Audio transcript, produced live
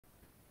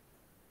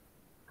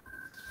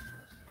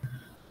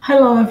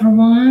Hello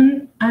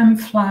everyone, I'm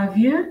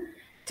Flavia.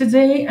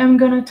 Today I'm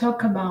going to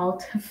talk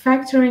about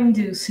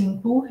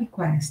refactoring-inducing pull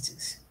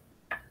requests.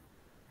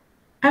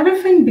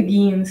 Everything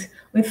begins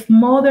with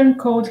modern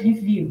code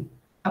review,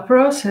 a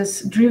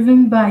process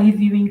driven by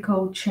reviewing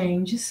code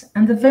changes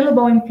and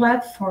available in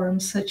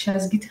platforms such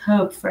as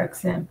GitHub, for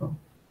example.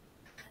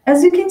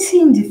 As you can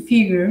see in the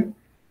figure,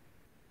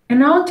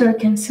 an author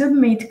can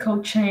submit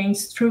code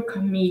changes through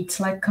commits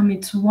like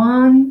commits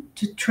 1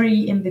 to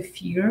 3 in the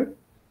figure.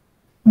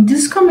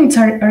 These commits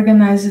are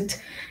organized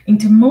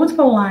into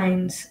multiple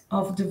lines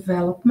of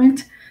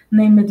development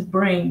named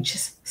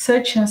branches,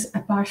 such as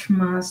Apache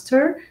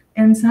Master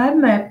and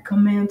Zipmap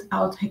Command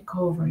Out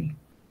Recovery.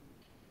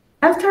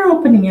 After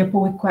opening a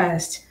pull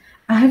request,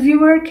 a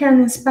reviewer can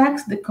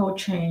inspect the code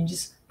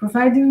changes,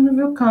 providing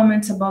review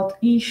comments about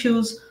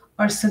issues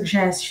or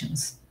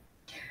suggestions.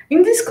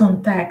 In this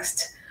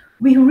context,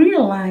 we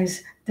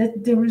realize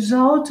that the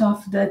result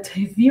of that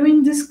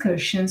reviewing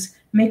discussions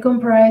may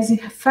comprise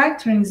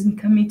refactorings in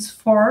commits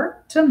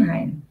 4 to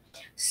 9.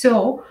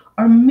 So,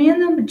 our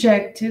main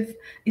objective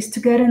is to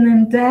get an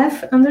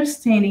in-depth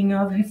understanding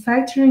of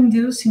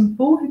refactoring-inducing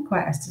pull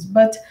requests,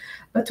 but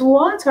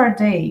what are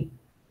they?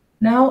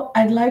 Now,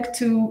 I'd like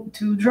to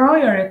draw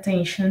your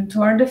attention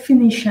to our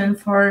definition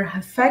for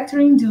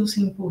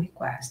refactoring-inducing pull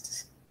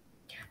requests.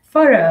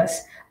 For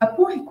us, a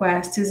pull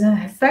request is a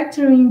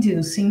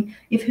refactoring-inducing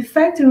if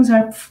refactorings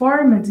are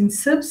performed in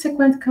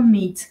subsequent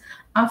commits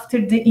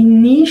after the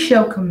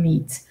initial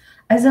commit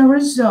as a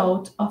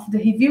result of the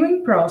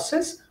reviewing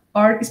process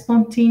or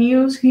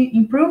spontaneous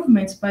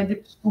improvements by the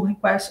pull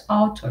request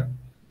author.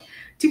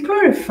 To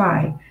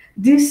clarify,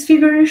 this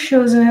figure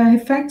shows a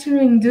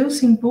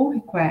refactoring-inducing pull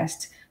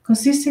request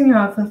consisting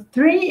of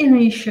 3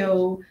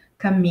 initial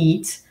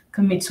commits,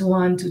 commits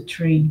 1 to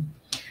 3,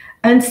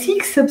 and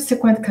 6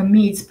 subsequent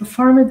commits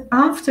performed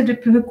after the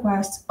pull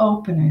request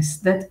openness,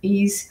 that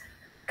is,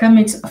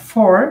 commits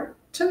 4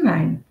 to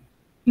 9.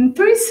 In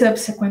 3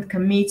 subsequent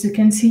commits, you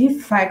can see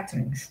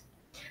refactorings.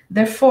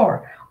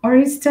 Therefore,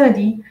 our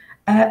study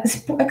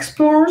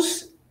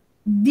explores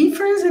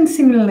differences and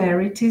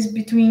similarities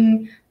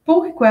between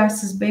pull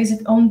requests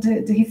based on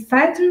the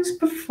refactorings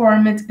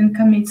performed in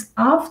commits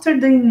after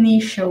the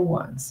initial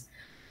ones.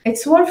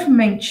 It's worth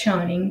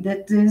mentioning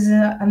that there's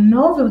a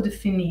novel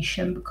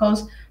definition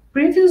because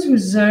previous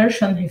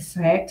research on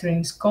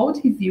refactorings,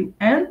 code review,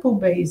 and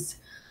pull-based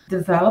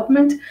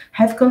development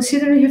have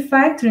considered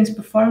refactorings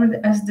performed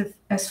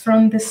as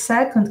from the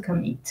second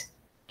commit.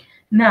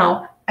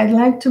 Now, I'd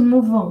like to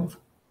move on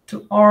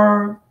to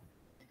our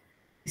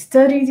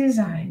study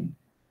design.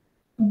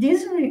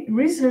 These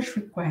research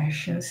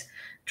questions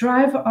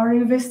drive our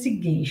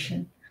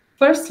investigation.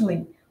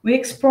 Firstly, we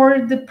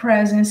explored the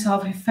presence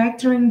of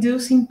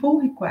refactoring-inducing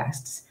pull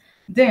requests.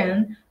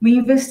 Then, we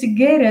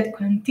investigated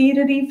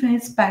quantitative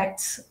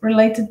aspects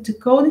related to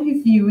code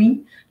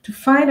reviewing to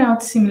find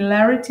out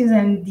similarities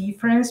and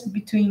differences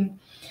between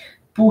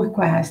pull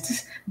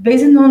requests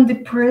based on the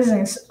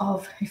presence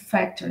of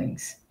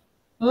refactorings.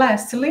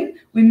 Lastly,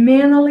 we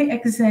manually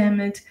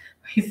examined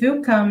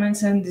review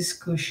comments and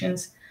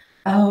discussions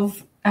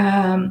of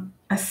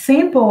a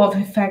sample of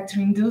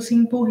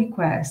refactoring-inducing pull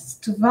requests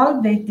to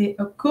validate the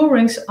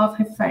occurrence of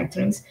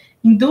refactorings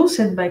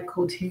induced by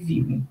code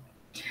reviewing.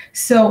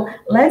 So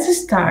let's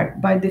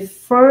start by the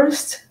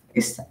first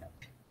step.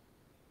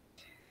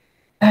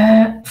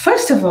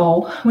 First of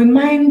all, we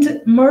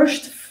mined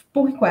merged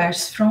pull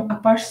requests from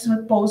Apache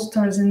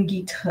repositories and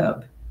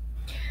GitHub.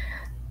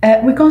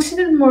 We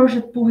considered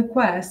merged pull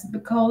requests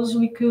because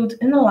we could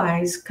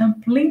analyze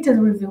completed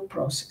review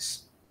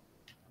process.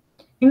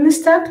 In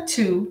step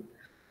 2,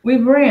 we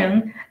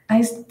ran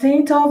a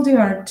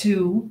state-of-the-art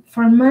tool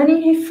for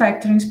many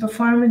refactorings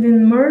performed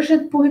in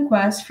merged pull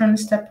requests from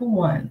step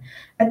 1.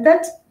 At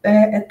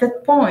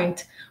that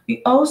point,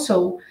 we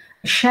also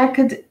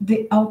checked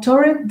the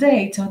authored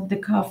date of the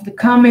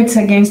commits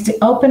against the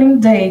opening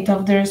date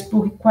of their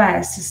pull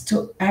requests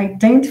to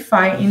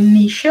identify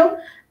initial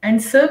and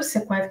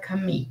subsequent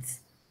commits.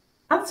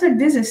 After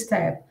this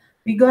step,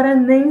 we got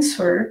an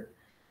answer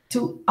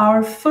to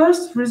our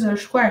first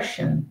research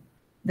question.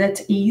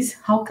 That is,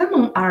 how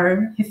common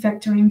are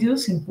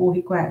refactoring-inducing pull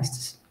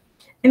requests?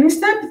 In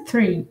step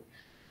 3,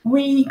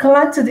 we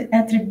collected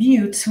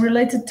attributes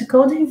related to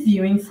code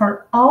reviewing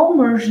for all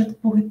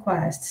merged pull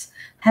requests,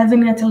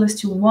 having at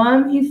least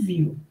one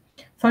review.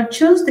 For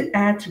choose the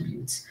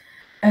attributes,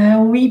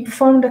 we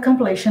performed a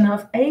compilation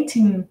of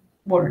 18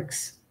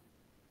 works.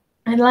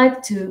 I'd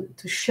like to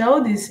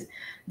show these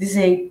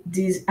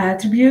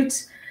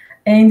attributes.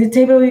 In the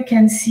table, you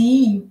can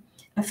see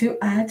a few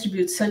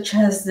attributes such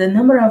as the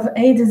number of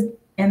added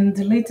and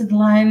deleted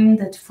lines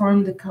that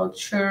form the code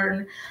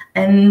churn,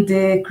 and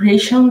the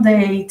creation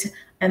date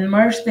and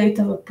merge date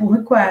of a pull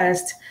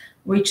request,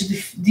 which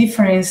the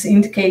difference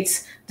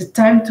indicates the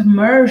time to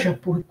merge a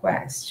pull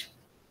request.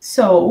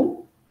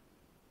 So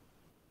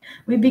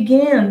we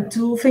began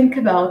to think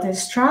about a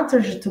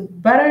strategy to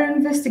better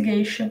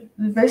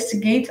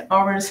investigate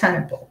our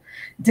sample.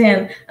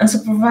 Then,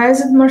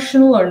 unsupervised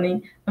machine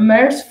learning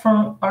emerged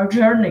from our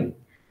journey.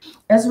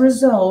 As a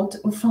result,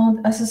 we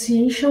found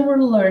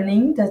associational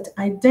learning that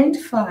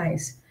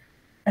identifies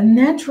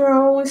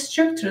natural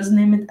structures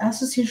named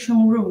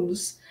association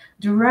rules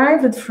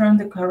derived from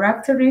the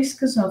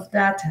characteristics of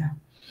data.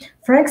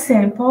 For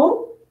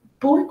example,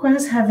 pull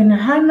requests having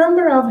a high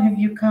number of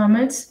review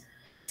comments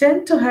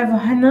tend to have a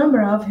high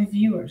number of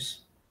reviewers.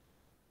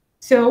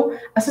 So,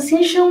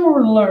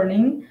 associational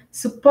learning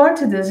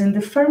supported us in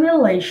the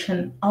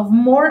formulation of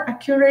more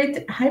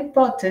accurate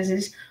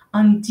hypotheses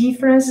on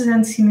differences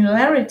and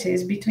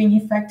similarities between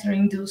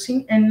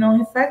refactoring-inducing and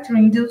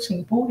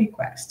non-refactoring-inducing pull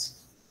requests.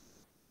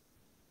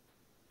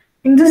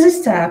 In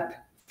this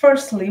step,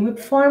 firstly, we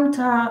performed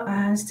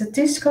a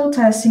statistical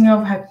testing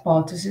of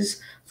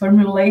hypotheses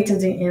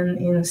formulated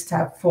in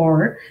step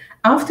 4.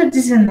 After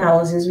this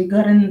analysis, we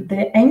got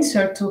the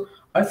answer to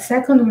our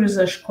second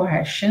research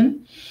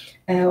question,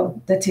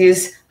 that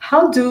is,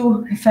 how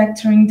do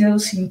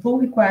refactoring-inducing pull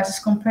requests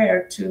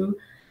compare to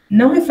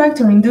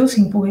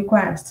non-refactoring-inducing pull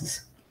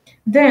requests?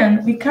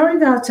 Then, we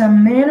carried out a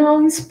manual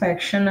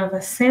inspection of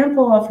a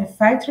sample of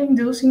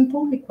refactoring-inducing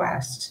pull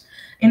requests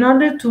in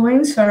order to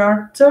answer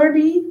our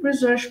 30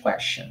 research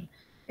question.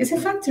 Is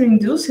refactoring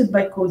induced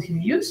by code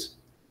reviews?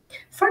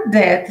 For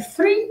that,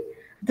 3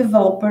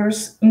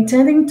 developers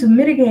intending to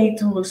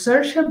mitigate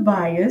researcher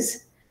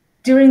bias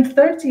during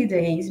 30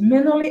 days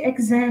manually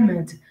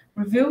examined,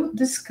 reviewed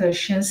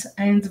discussions,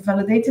 and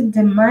validated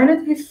the minor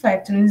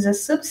refactoring as a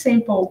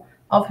subsample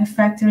of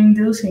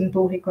refactoring-inducing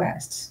pull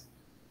requests.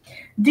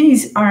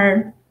 These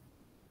are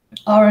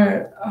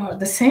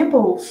the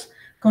samples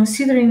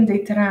considering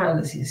data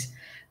analysis.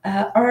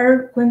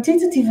 Our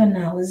quantitative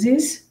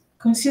analysis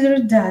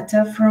considered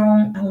data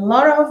from a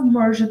lot of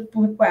merged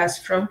pull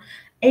requests from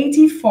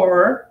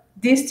 84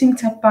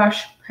 distinct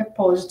Apache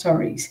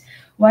repositories,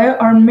 while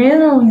our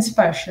manual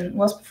inspection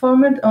was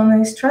performed on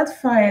a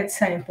stratified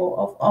sample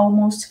of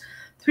almost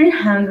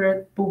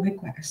 300 pull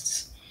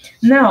requests.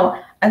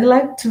 Now, I'd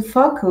like to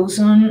focus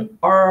on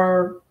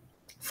our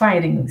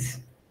findings.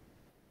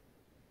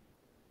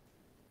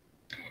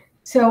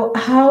 So,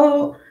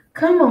 how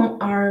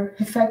common are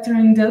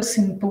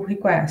refactoring-inducing pull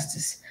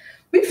requests?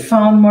 We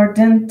found more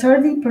than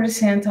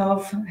 30%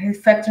 of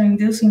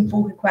refactoring-inducing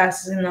pull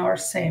requests in our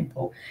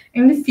sample.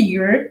 In the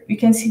figure, you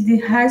can see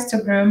the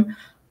histogram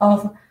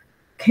of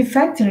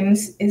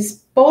refactorings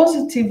is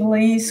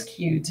positively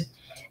skewed.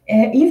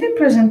 Even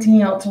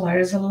presenting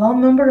outliers, a low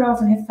number of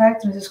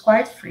refactorings is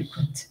quite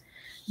frequent.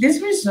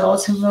 These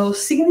results reveal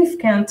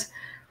significant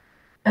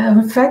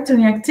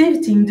refactoring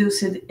activity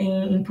induced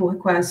in pull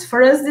requests.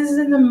 For us, this is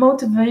a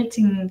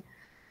motivating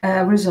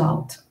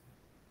result.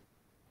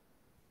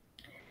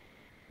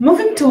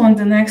 Moving to on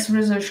the next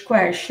research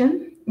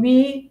question,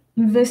 we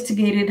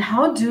investigated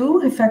how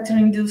do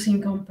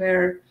refactoring-inducing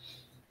compare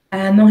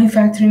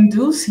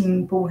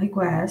non-refactoring-inducing pull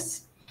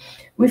requests.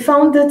 We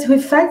found that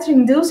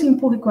refactoring-inducing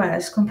pull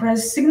requests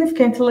comprise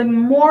significantly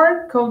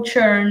more code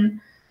churn,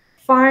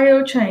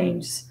 file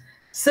changes,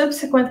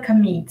 subsequent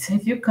commits,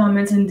 review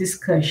comments and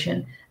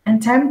discussion,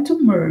 and time to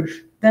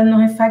merge than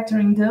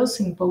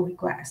non-refactoring-inducing pull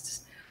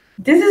requests.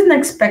 This is an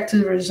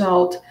expected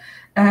result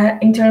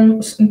in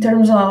terms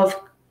of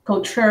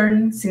code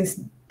churn,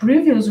 since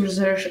previous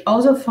research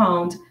also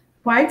found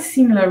quite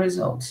similar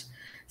results.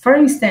 For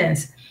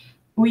instance,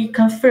 we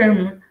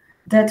confirm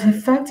that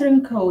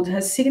refactoring code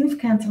has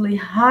significantly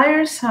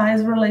higher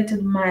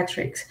size-related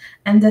metrics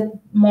and that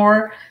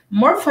more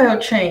file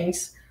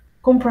chains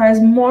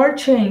comprise more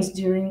change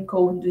during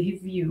code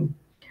review.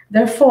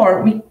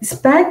 Therefore, we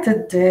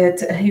expected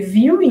that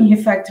reviewing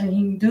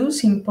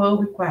refactoring-inducing pull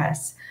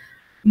requests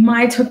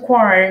might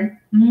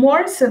require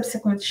more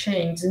subsequent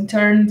changes, in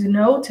turn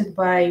denoted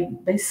by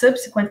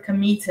subsequent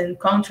commits in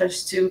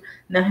contrast to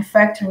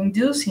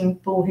non-refactoring-inducing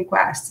pull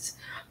requests.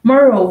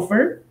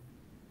 Moreover,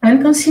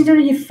 and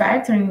considering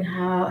refactoring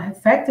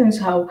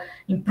how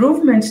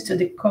improvements to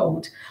the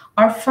code,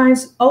 our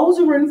finds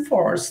also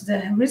reinforce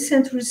the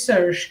recent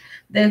research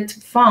that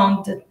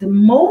found that the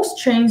most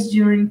changes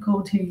during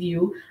code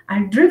review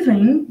are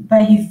driven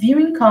by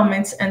reviewing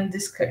comments and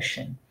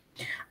discussion.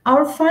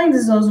 Our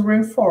findings also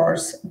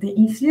reinforce the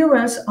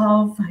influence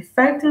of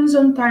refactorings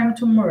on time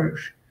to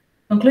merge,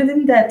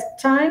 concluding that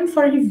time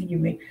for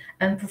reviewing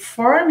and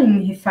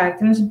performing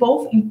refactorings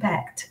both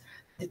impact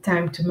the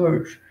time to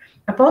merge.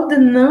 About the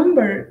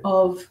number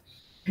of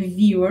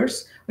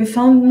reviewers, we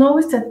found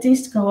no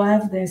statistical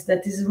evidence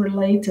that is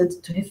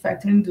related to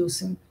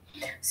refactoring-inducing.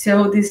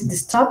 So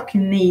this topic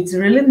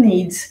really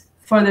needs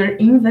further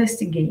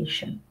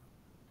investigation.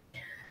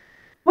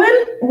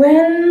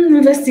 When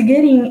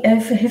investigating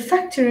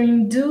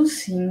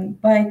refactoring-inducing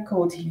by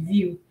code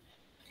review,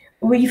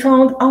 we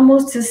found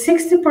almost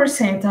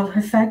 60% of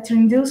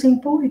refactoring-inducing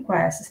pull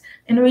requests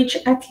in which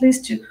at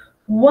least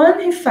one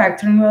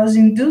refactoring was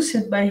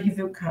induced by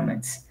review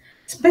comments.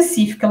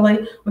 Specifically,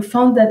 we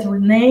found that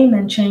rename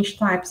and change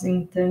types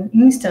in the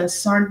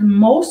instance are the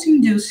most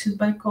induced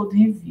by code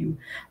review.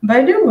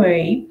 By the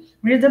way,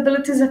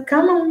 readability is a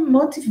common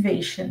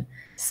motivation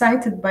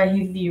cited by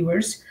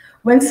reviewers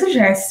when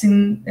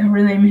suggesting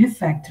rename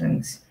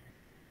refactorings.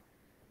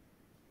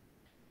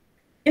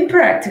 In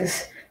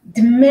practice,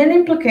 the main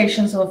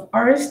implications of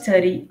our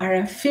study are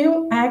a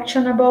few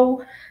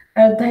actionable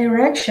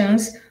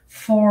directions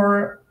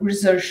for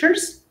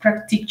researchers,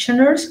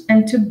 practitioners,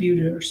 and to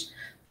builders.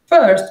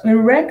 First, we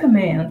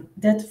recommend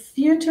that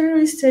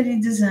future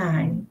study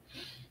design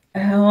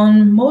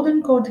on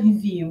modern code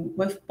review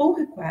with pull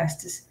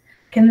requests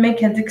can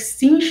make a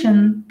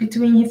distinction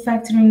between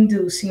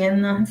refactoring-inducing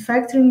and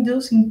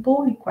non-refactoring-inducing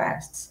pull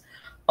requests,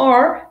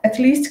 or at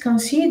least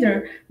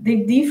consider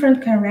the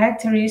different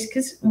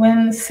characteristics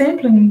when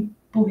sampling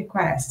pull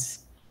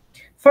requests.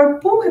 For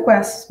pull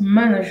request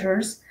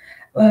managers,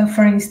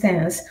 for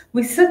instance,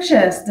 we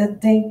suggest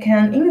that they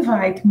can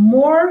invite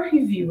more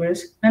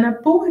reviewers when a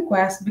pull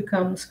request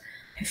becomes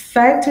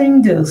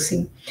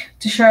refactor-inducing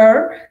to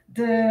share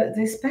the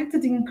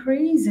expected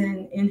increase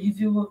in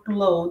review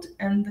workload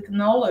and the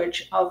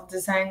knowledge of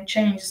design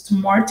changes to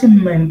more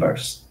team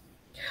members.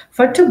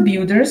 For two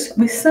builders,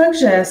 we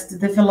suggest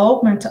the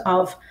development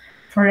of,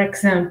 for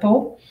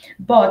example,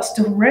 bots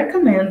to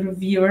recommend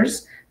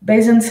reviewers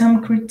based on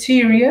some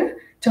criteria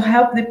to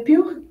help the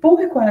pull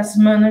request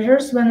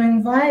managers when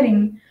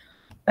inviting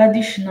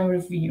additional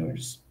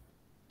reviewers.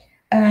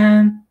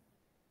 Um,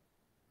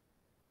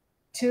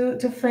 to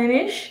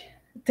finish,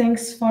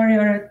 thanks for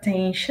your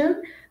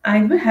attention.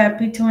 I'd be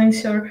happy to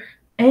answer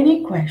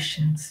any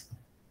questions.